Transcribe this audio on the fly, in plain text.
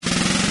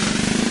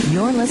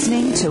You're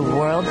listening to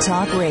World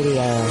Talk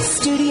Radio,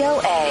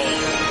 Studio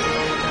A.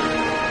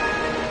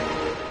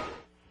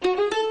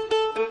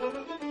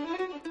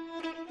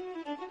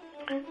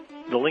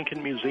 The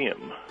Lincoln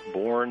Museum,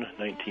 born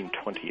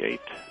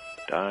 1928,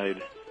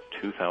 died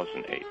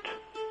 2008.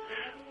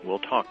 We'll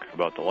talk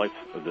about the life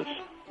of this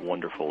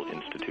wonderful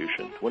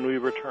institution when we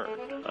return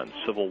on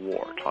Civil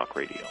War Talk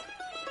Radio.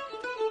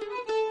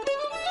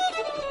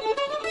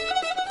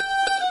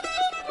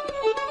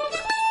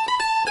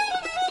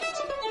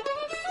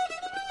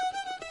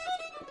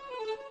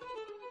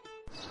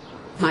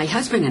 My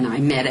husband and I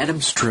met at a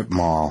strip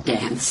mall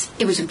dance.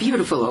 It was a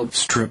beautiful old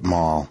strip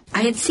mall.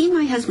 I had seen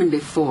my husband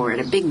before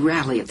at a big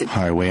rally at the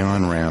highway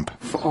on-ramp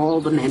for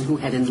all the men who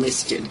had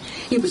enlisted.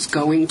 He was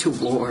going to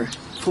war.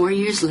 4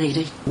 years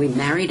later, we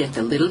married at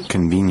the little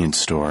convenience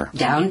store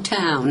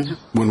downtown.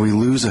 When we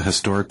lose a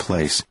historic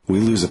place,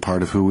 we lose a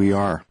part of who we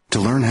are. To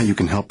learn how you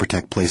can help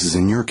protect places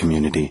in your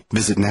community,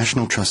 visit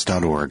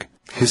nationaltrust.org.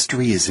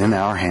 History is in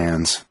our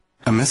hands.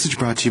 A message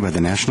brought to you by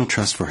the National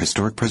Trust for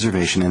Historic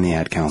Preservation and the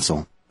Ad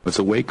Council. It's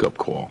a wake-up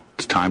call.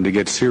 It's time to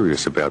get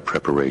serious about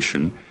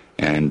preparation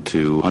and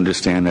to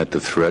understand that the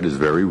threat is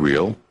very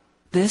real.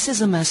 This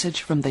is a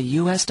message from the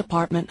U.S.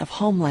 Department of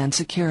Homeland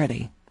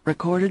Security,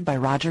 recorded by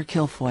Roger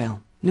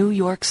Kilfoyle, New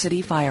York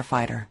City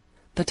firefighter.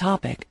 The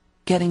topic,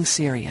 getting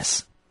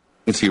serious.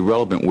 It's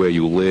irrelevant where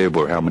you live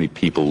or how many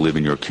people live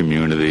in your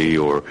community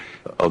or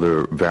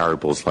other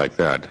variables like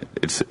that.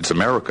 It's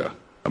America.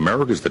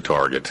 America's the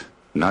target,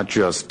 not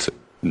just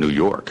New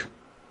York.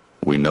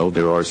 We know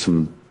there are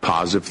some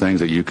positive things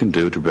that you can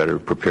do to better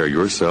prepare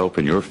yourself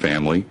and your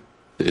family.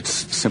 It's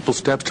simple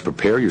steps to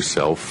prepare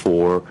yourself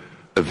for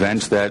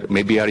events that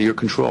may be out of your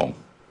control.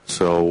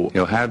 So,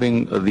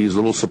 having these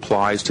little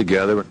supplies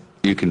together,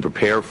 you can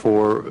prepare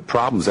for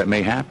problems that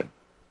may happen.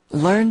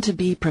 Learn to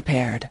be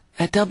prepared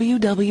at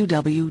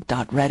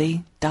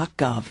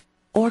www.ready.gov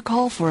or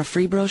call for a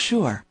free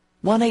brochure,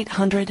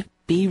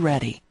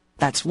 1-800-BE-READY.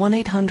 That's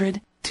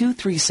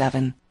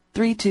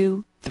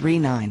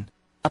 1-800-237-3239.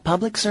 A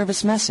public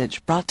service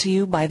message brought to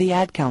you by the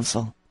Ad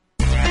Council.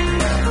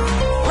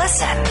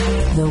 Listen.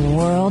 The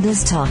world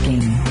is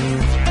talking.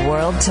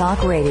 World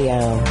Talk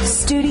Radio,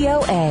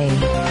 Studio A.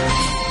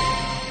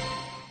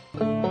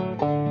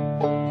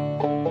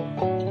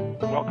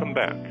 Welcome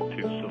back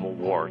to Civil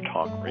War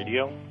Talk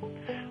Radio.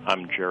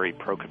 I'm Jerry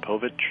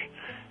Prokopovich,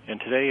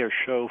 and today our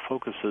show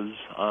focuses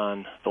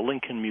on the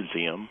Lincoln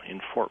Museum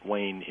in Fort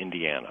Wayne,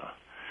 Indiana,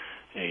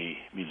 a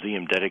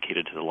museum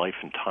dedicated to the life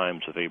and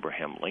times of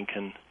Abraham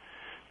Lincoln,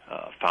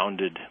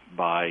 founded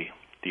by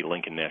the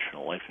Lincoln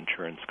National Life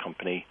Insurance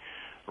Company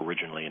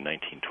originally in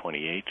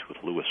 1928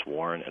 with Lewis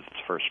Warren as its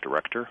first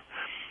director.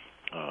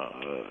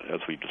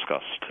 As we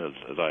discussed,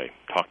 as I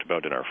talked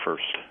about in our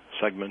first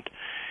segment.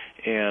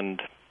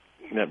 And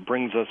that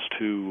brings us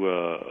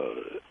to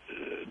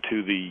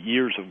the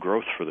years of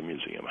growth for the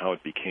museum, how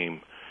it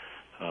became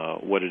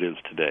what it is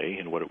today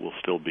and what it will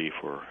still be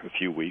for a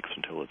few weeks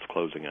until its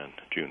closing on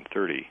June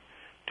 30,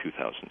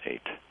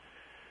 2008.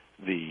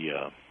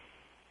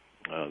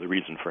 The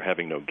reason for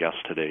having no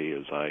guest today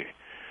is I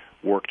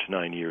worked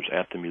 9 years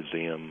at the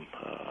museum.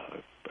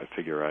 I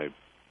figure I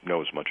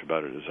know as much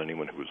about it as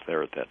anyone who was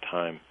there at that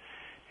time,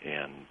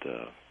 and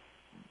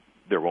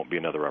there won't be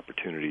another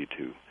opportunity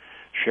to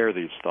share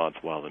these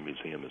thoughts while the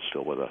museum is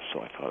still with us,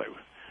 so I thought I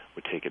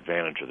would take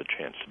advantage of the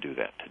chance to do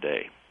that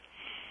today.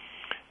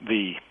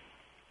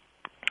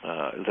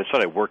 As I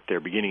said, I worked there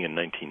beginning in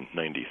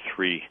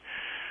 1993.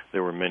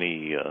 There were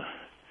many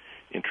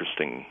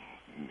interesting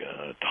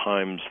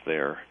times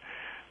there.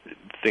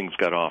 Things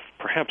got off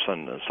perhaps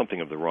on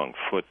something of the wrong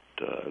foot.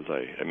 As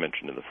I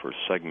mentioned in the first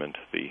segment,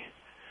 the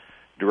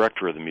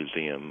director of the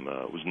museum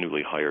was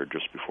newly hired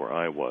just before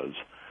I was,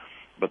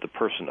 but the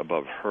person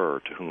above her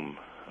to whom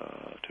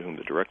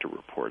the director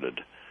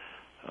reported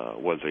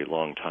was a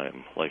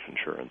longtime life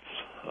insurance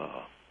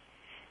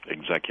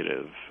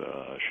executive.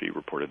 She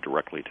reported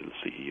directly to the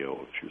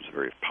CEO. She was a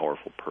very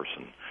powerful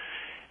person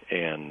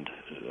and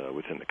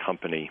within the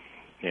company,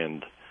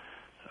 and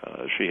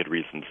she had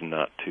reasons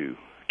not to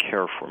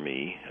care for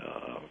me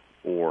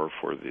or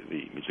for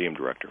the museum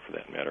director, for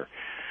that matter.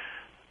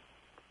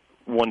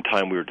 One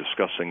time we were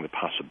discussing the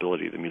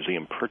possibility of the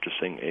museum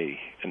purchasing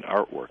an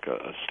artwork,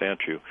 a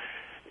statue.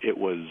 It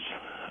was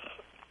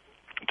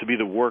to be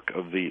the work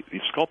of the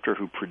sculptor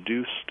who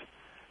produced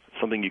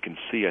something you can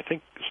see, I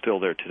think, still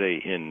there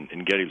today in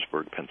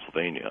Gettysburg,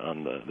 Pennsylvania,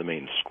 on the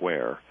main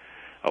square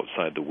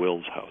outside the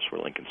Wills House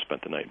where Lincoln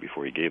spent the night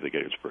before he gave the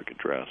Gettysburg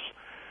Address.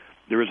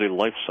 There is a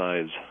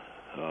life-size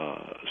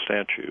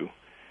statue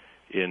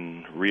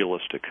in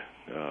realistic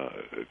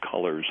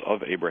colors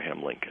of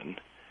Abraham Lincoln,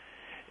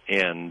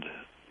 and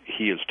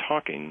he is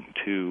talking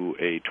to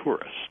a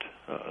tourist,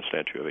 a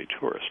statue of a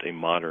tourist, a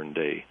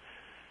modern-day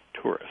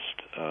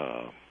tourist,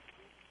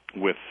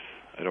 with,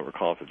 I don't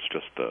recall if it's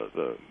just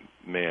the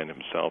man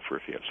himself or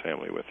if he has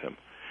family with him.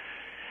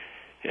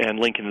 And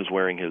Lincoln is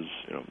wearing his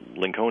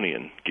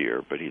Lincolnian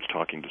gear, but he's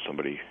talking to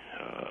somebody,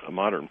 a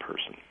modern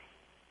person.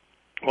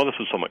 Well, this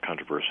was somewhat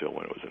controversial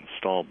when it was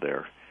installed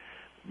there,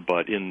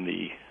 but in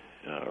the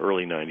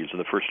early 90s, in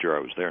the first year I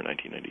was there,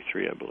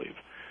 1993, I believe,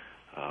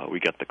 we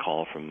got the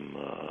call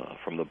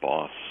from the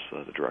boss,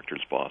 the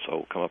director's boss.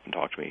 Oh, come up and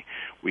talk to me.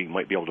 We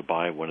might be able to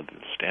buy one of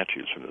the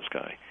statues from this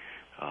guy.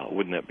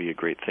 Wouldn't that be a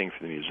great thing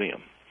for the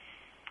museum?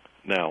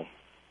 Now,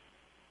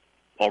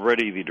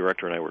 already the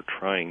director and I were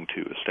trying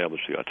to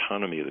establish the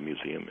autonomy of the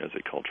museum as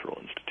a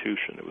cultural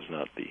institution. It was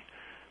not the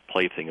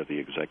plaything of the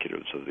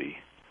executives of the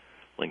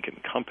Lincoln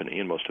Company,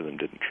 and most of them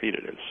didn't treat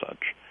it as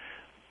such.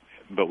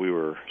 But we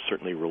were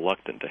certainly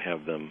reluctant to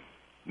have them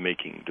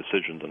making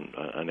decisions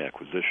on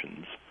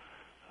acquisitions,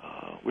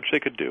 which they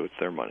could do. It's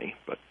their money.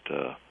 But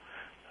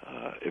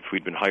if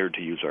we'd been hired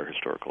to use our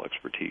historical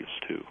expertise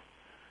to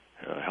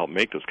help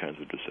make those kinds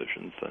of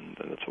decisions, then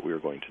that's what we were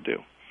going to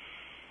do.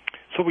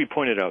 So we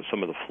pointed out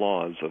some of the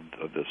flaws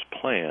of this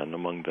plan,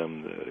 among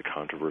them the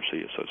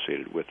controversy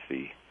associated with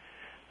the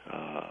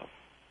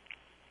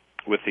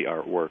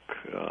artwork,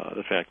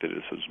 the fact that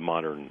this was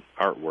modern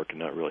artwork and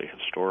not really a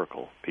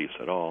historical piece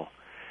at all.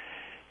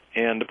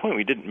 And the point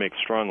we didn't make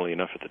strongly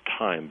enough at the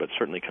time, but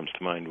certainly comes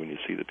to mind when you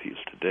see the piece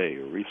today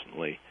or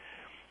recently,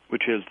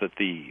 which is that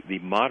the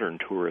modern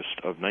tourist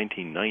of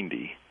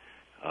 1990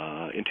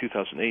 in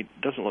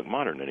 2008 doesn't look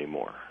modern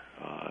anymore.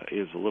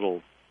 Is a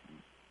little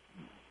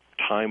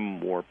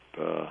time warp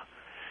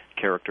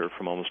character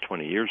from almost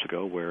 20 years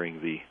ago,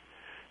 wearing the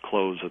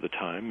clothes of the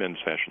time. Men's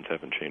fashions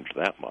haven't changed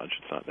that much.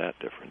 It's not that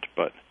different.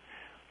 But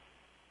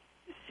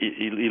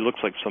he looks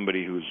like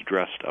somebody who's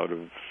dressed out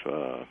of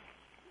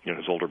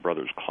his older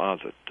brother's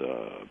closet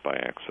by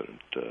accident.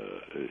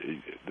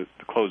 The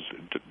clothes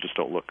just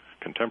don't look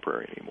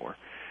contemporary anymore.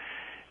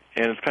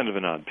 And it's kind of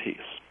an odd piece.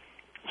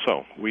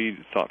 So we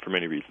thought for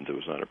many reasons it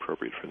was not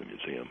appropriate for the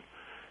museum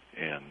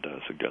and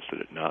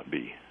suggested it not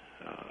be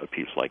a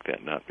piece like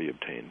that not be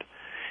obtained.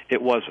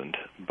 It wasn't,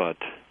 but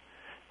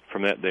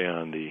from that day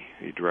on, the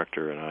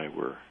director and I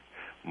were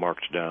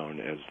marked down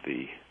as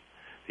the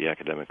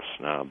academic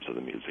snobs of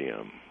the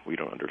museum. We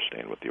don't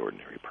understand what the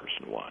ordinary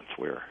person wants.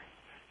 We're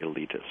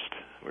elitist.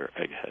 We're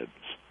eggheads.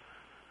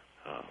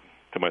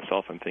 To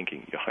myself, I'm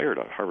thinking, you hired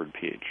a Harvard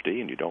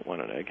PhD and you don't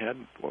want an egghead?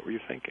 What were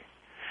you thinking?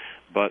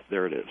 But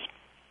there it is.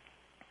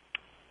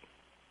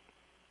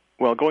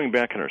 Well, going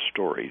back in our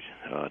story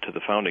to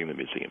the founding of the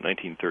museum,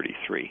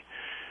 1933,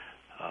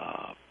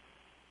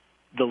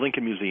 the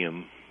Lincoln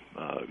Museum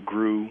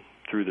grew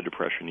through the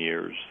Depression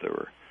years. There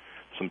were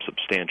some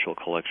substantial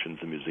collections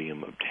the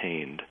museum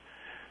obtained.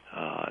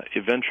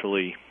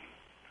 Eventually,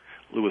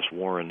 Lewis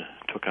Warren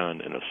took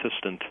on an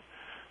assistant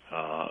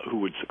who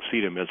would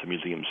succeed him as the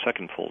museum's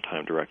second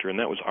full-time director, and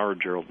that was R.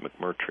 Gerald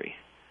McMurtry.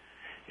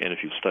 And if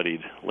you've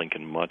studied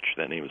Lincoln much,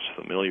 that name is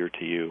familiar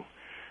to you.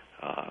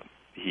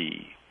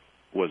 He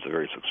was a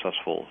very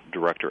successful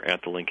director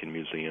at the Lincoln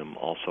Museum,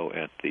 also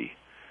at the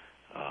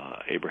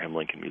Abraham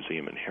Lincoln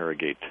Museum in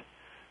Harrogate,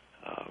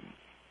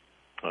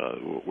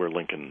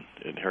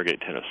 in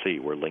Harrogate, Tennessee,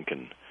 where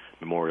Lincoln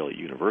Memorial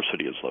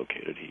University is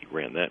located. He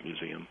ran that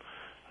museum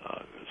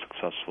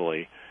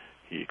successfully.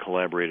 He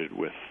collaborated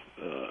with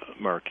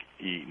Mark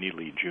E.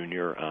 Neely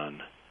Jr.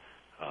 on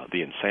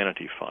the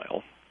Insanity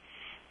File,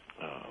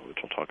 which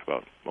I'll talk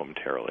about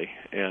momentarily,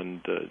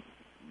 and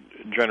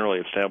generally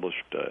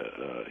established,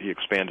 he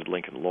expanded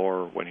Lincoln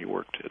lore when he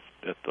worked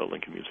at the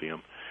Lincoln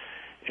Museum,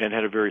 and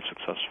had a very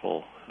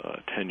successful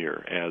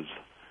tenure as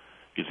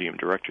museum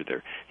director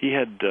there. He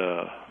had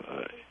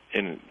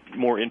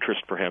more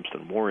interest perhaps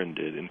than Warren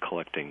did in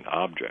collecting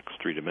objects,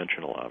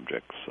 three-dimensional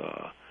objects,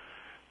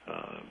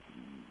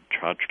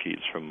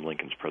 tchotchkes from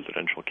Lincoln's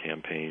presidential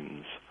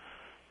campaigns.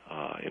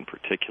 In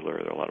particular,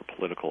 there are a lot of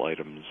political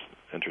items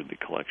entered the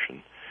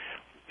collection,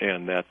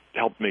 and that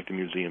helped make the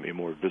museum a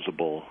more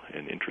visible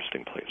and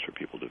interesting place for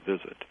people to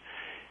visit.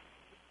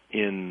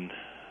 In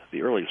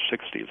the early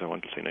 60s, I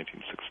want to say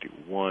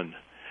 1961,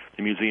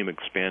 the museum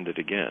expanded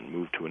again,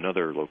 moved to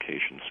another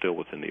location, still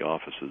within the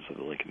offices of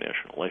the Lincoln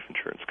National Life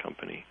Insurance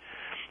Company,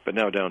 but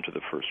now down to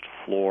the first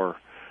floor,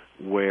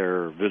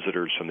 where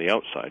visitors from the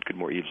outside could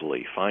more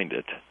easily find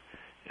it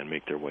and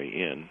make their way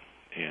in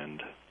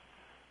and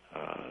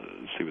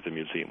see what the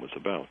museum was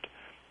about.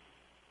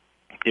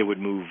 It would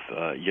move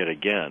yet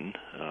again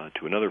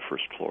to another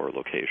first-floor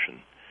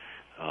location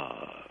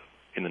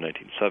in the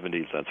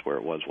 1970s. That's where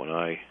it was when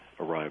I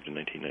arrived in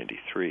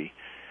 1993.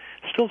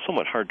 Still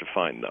somewhat hard to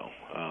find, though.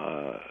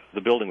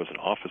 The building was an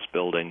office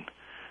building,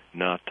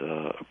 not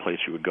a place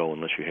you would go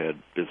unless you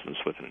had business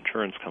with an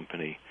insurance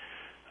company.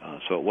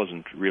 So it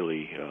wasn't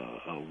really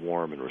a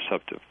warm and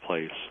receptive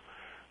place.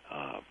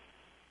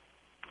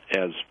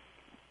 As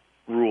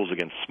rules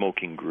against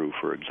smoking grew,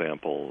 for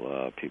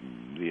example,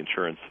 the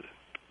insurance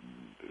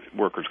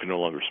workers could no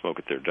longer smoke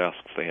at their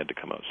desks. They had to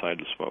come outside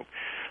to smoke.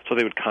 So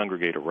they would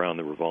congregate around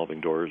the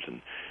revolving doors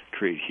and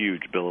create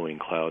huge billowing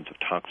clouds of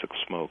toxic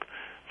smoke,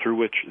 through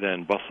which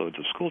then busloads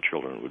of school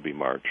children would be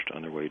marched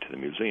on their way to the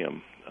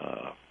museum.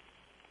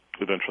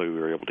 Eventually we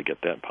were able to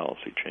get that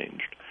policy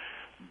changed.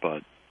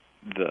 But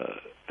the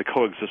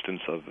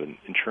coexistence of an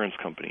insurance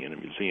company and a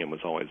museum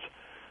was always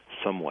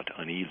somewhat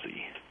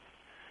uneasy.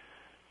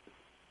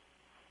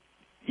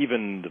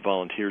 even the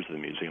volunteers of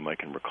the museum, I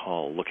can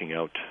recall looking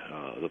out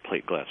the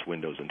plate glass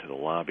windows into the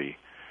lobby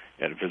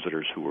at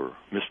visitors who were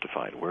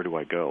mystified. Where do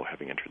I go,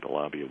 having entered the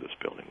lobby of this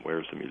building?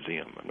 Where's the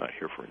museum? I'm not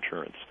here for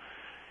insurance.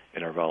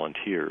 And our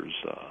volunteers,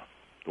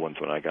 the ones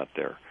when I got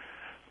there,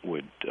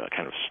 would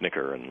kind of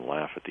snicker and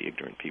laugh at the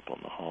ignorant people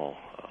in the hall.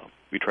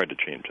 We tried to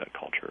change that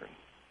culture and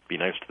be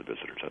nice to the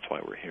visitors. That's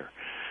why we're here.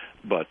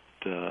 But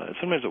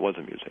sometimes it was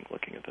amusing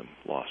looking at them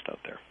lost out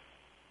there.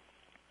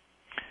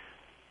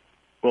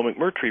 Well,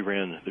 McMurtry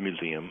ran the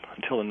museum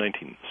until the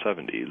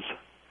 1970s,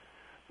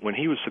 when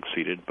he was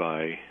succeeded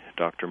by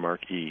Dr.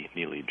 Mark E.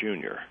 Neely,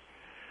 Jr.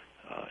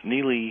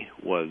 Neely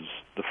was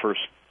the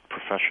first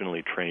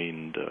professionally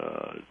trained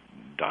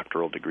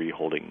doctoral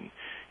degree-holding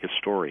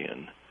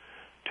historian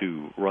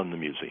to run the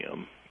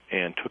museum,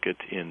 and took it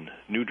in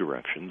new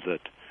directions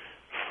that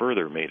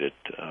further made it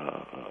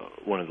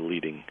one of the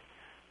leading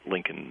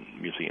Lincoln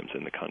museums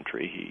in the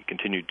country. He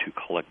continued to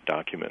collect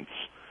documents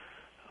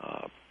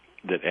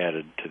that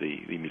added to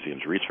the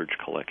museum's research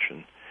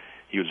collection.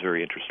 He was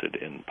very interested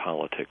in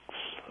politics,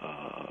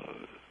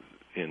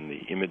 in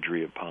the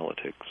imagery of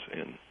politics,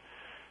 in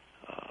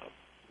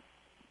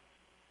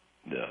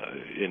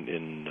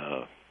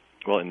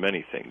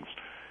many things.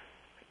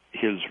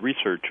 His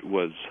research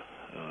was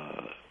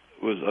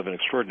of an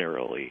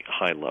extraordinarily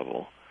high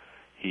level.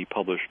 He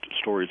published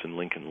stories in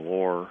Lincoln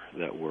lore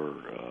that were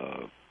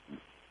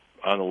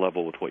on a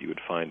level with what you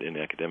would find in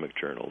academic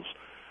journals.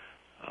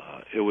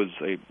 It was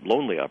a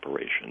lonely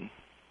operation.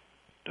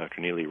 Dr.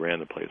 Neely ran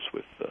the place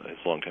with his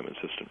longtime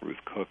assistant,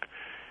 Ruth Cook,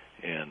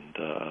 and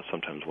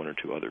sometimes one or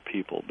two other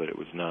people, but it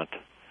was not,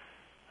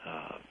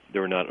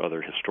 there were not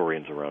other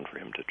historians around for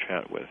him to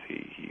chat with.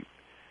 He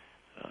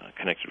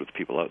connected with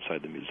people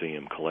outside the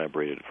museum,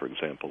 collaborated, for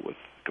example, with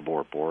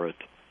Gabor Borit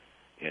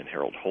and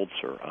Harold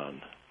Holzer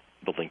on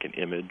The Lincoln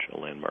Image, a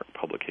landmark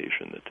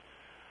publication that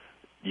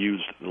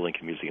used the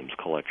Lincoln Museum's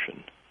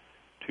collection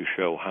to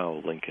show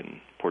how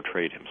Lincoln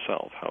portrayed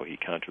himself, how he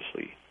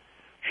consciously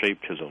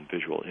shaped his own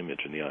visual image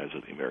in the eyes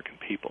of the American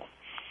people.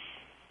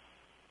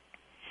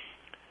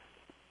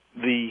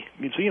 The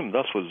museum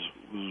thus was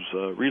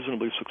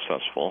reasonably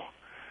successful,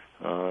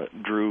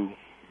 drew,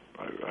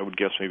 I would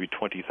guess, maybe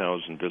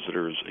 20,000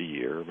 visitors a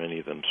year, many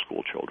of them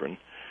school children,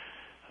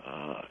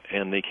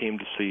 and they came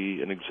to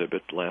see an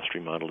exhibit last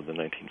remodeled in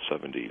the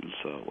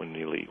 1970s when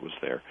Neely was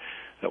there.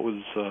 That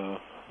was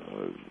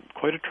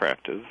quite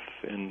attractive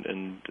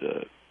and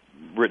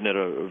written at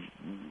a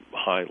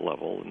high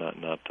level,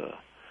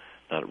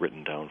 not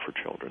written down for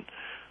children.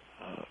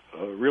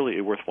 Really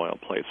a worthwhile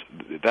place.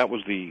 That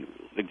was the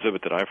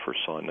exhibit that I first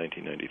saw in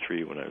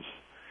 1993 when I was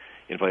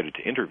invited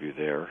to interview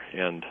there,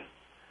 and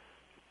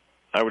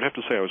I would have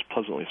to say I was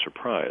pleasantly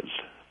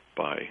surprised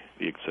by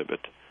the exhibit.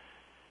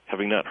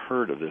 Having not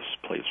heard of this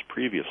place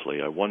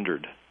previously, I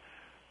wondered,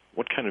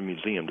 what kind of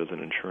museum does an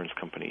insurance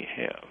company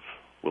have?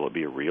 Will it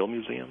be a real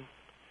museum?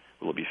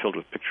 Will it be filled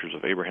with pictures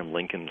of Abraham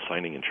Lincoln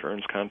signing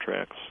insurance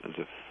contracts as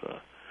if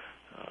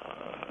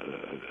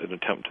an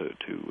attempt to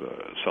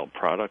sell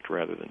product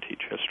rather than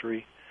teach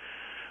history?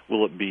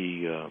 Will it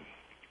be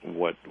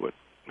what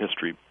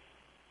history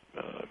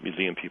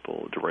museum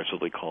people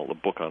derisively call a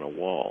book on a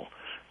wall,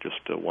 just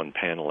one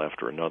panel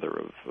after another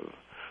of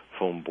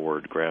foam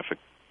board graphic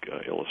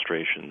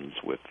illustrations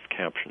with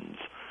captions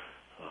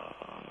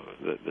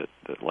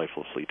that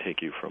lifelessly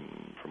take you from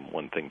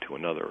one thing to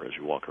another as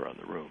you walk around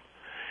the room?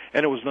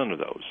 And it was none of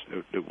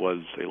those. It was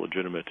a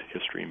legitimate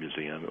history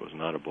museum. It was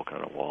not a book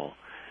on a wall,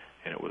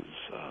 and it was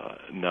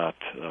not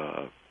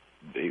a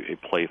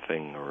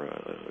plaything or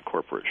a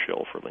corporate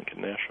shill for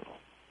Lincoln National.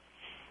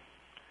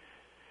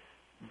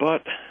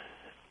 But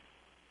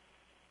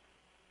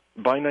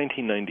by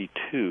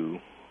 1992,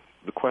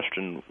 the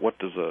question, what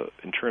does an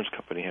insurance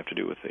company have to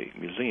do with a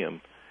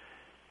museum,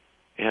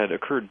 had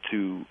occurred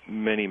to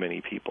many,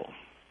 many people.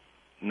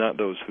 Not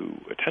those who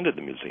attended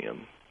the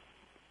museum,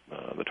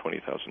 the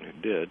 20,000 who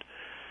did,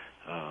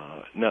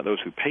 not those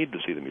who paid to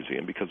see the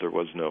museum because there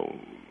was no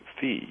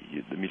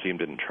fee. The museum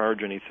didn't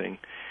charge anything.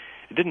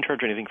 It didn't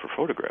charge anything for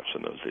photographs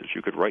in those days.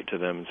 You could write to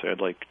them and say, I'd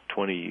like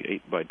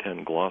 28 by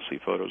 10 glossy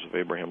photos of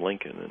Abraham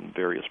Lincoln in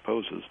various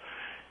poses,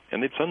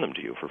 and they'd send them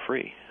to you for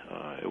free.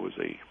 It was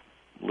a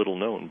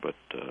little-known but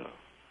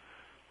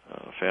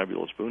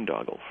fabulous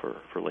boondoggle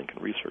for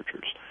Lincoln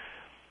researchers.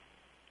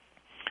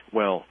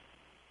 Well,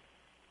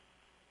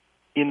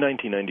 in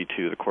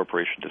 1992, the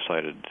corporation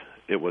decided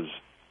it was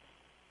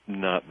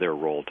not their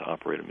role to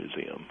operate a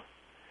museum,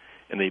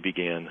 and they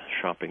began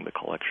shopping the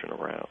collection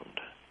around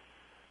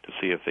to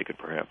see if they could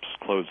perhaps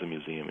close the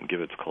museum and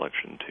give its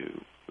collection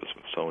to the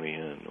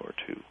Smithsonian or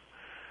to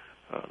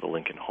the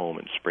Lincoln Home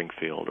in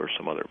Springfield or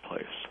some other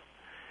place.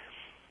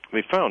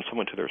 They found,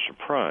 somewhat to their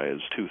surprise,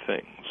 two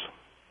things.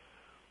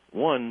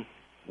 One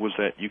was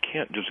that you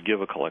can't just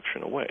give a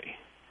collection away.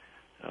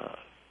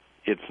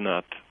 It's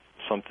not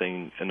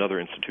something another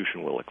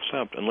institution will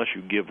accept unless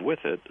you give with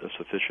it a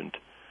sufficient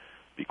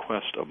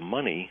bequest of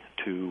money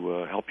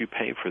to help you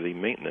pay for the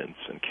maintenance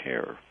and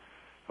care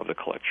of the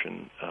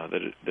collection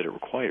that it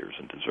requires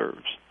and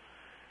deserves.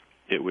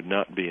 It would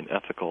not be an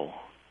ethical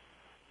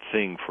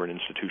thing for an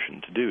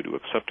institution to do, to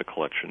accept a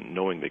collection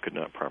knowing they could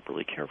not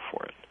properly care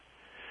for it.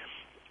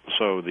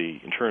 So the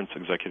insurance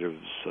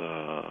executives,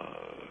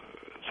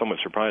 somewhat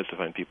surprised to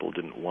find people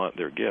didn't want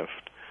their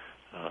gift,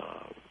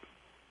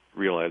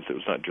 realized it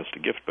was not just a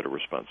gift but a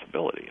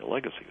responsibility, a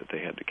legacy that they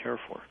had to care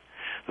for.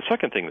 The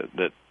second thing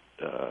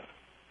that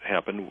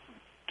happened,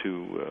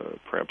 to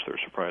perhaps their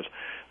surprise,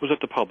 was that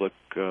the public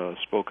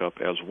spoke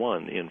up as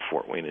one in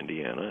Fort Wayne,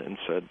 Indiana, and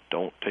said,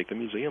 don't take the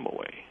museum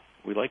away.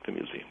 We like the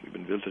museum. We've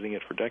been visiting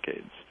it for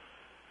decades.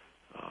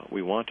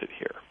 We want it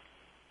here.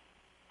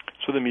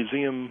 So the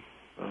museum,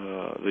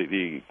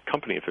 the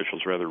company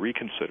officials rather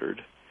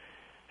reconsidered,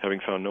 having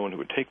found no one who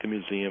would take the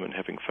museum and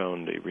having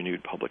found a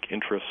renewed public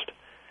interest.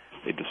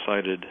 They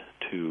decided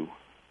to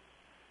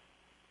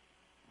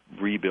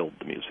rebuild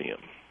the museum.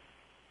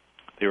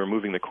 They were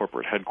moving the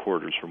corporate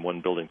headquarters from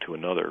one building to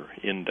another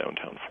in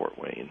downtown Fort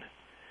Wayne,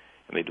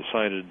 and they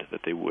decided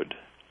that they would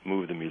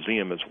move the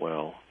museum as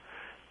well,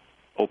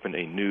 open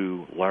a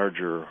new,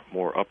 larger,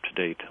 more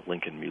up-to-date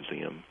Lincoln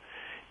Museum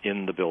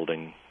in the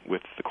building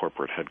with the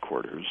corporate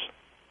headquarters.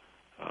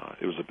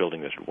 It was a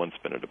building that had once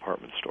been a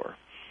department store.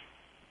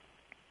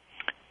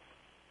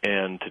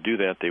 And to do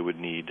that, they would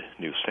need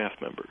new staff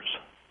members.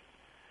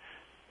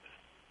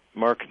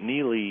 Mark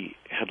Neely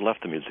had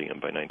left the museum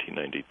by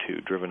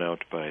 1992, driven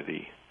out by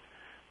the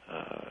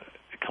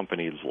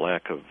company's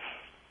lack of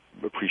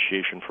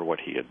appreciation for what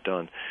he had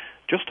done.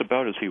 Just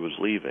about as he was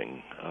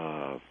leaving,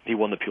 he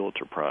won the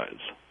Pulitzer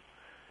Prize.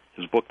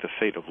 His book, The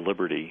Fate of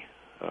Liberty,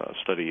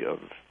 study of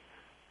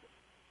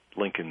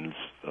Lincoln's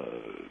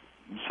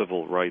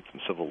civil rights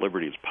and civil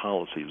liberties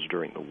policies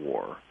during the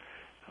war,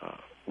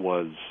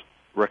 was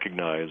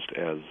recognized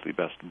as the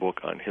best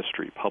book on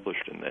history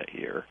published in that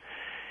year.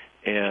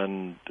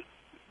 And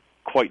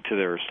quite to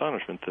their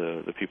astonishment,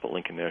 the people at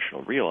Lincoln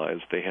National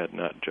realized they had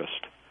not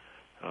just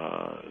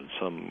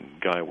some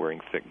guy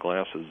wearing thick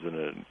glasses in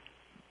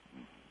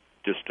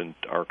a distant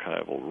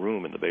archival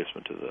room in the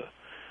basement of the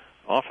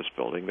office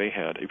building. They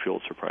had a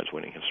Pulitzer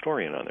Prize-winning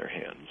historian on their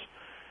hands.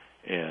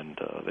 And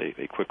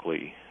they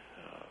quickly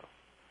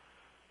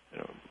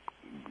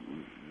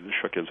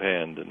shook his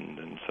hand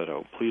and said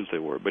how pleased they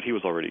were. But he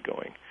was already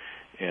going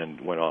and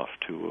went off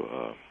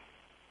to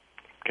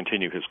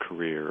continue his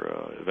career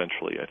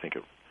eventually, I think,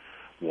 at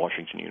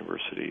Washington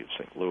University,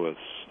 St. Louis,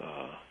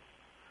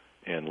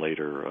 and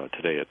later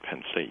today at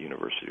Penn State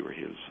University, where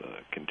he is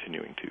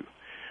continuing to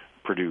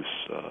produce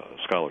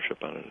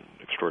scholarship on an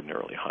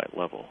extraordinarily high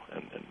level.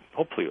 And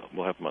hopefully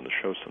we'll have him on the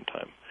show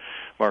sometime.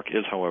 Mark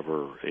is,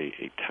 however,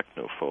 a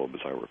technophobe,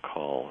 as I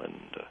recall,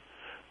 and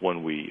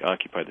when we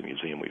occupied the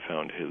museum, we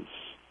found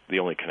the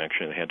only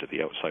connection it had to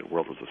the outside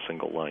world was a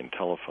single-line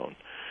telephone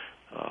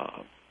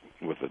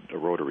with a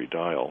rotary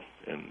dial,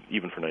 and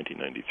even for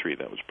 1993,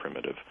 that was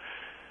primitive.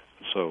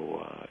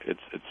 So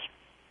it's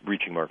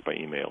reaching Mark by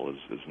email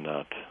is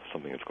not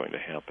something that's going to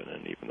happen,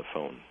 and even the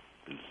phone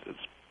is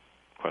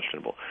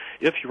questionable.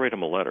 If you write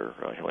him a letter,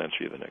 he'll answer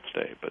you the next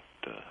day,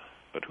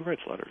 but who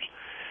writes letters?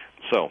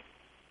 So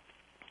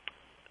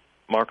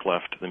Mark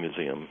left the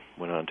museum,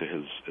 went on to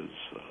his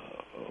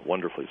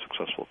wonderfully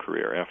successful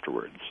career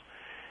afterwards.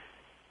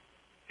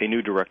 A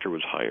new director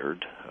was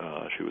hired.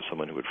 She was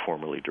someone who had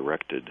formerly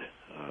directed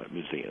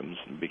museums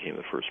and became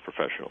the first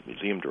professional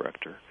museum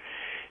director.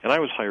 And I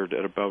was hired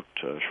at about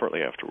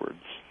shortly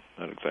afterwards,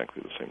 not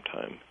exactly the same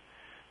time,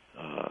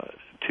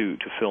 to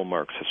fill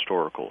Mark's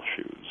historical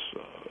shoes,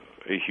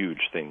 a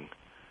huge thing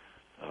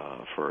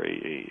for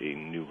a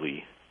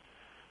newly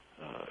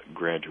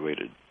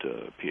graduated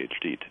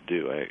PhD to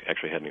do. I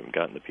actually hadn't even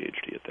gotten the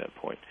PhD at that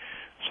point,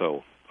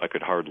 so I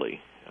could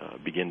hardly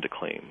begin to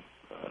claim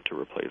to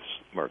replace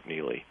Mark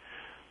Neely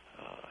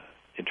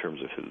in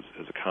terms of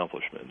his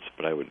accomplishments,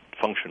 but I would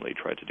functionally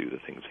try to do the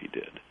things he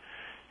did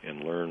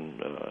and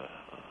learn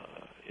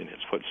in his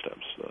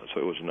footsteps.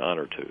 So it was an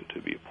honor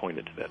to be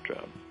appointed to that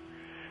job.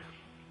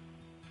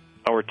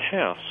 Our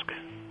task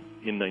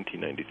in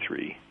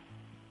 1993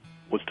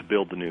 was to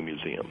build the new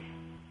museum,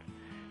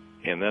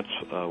 and that's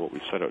what we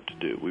set out to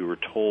do. We were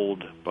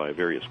told by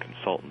various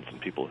consultants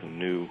and people who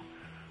knew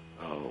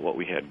what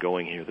we had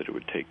going here that it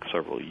would take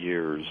several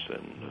years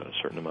and a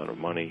certain amount of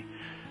money.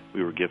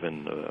 We were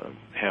given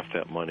half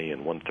that money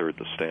and one-third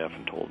the staff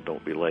and told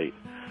don't be late,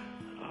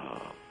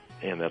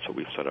 and that's what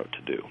we set out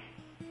to do.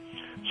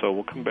 So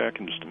we'll come back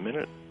in just a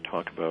minute,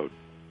 talk about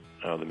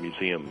how the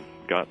museum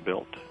got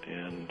built,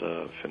 and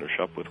finish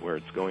up with where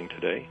it's going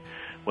today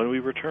when we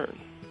return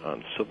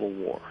on Civil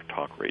War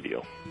Talk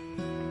Radio.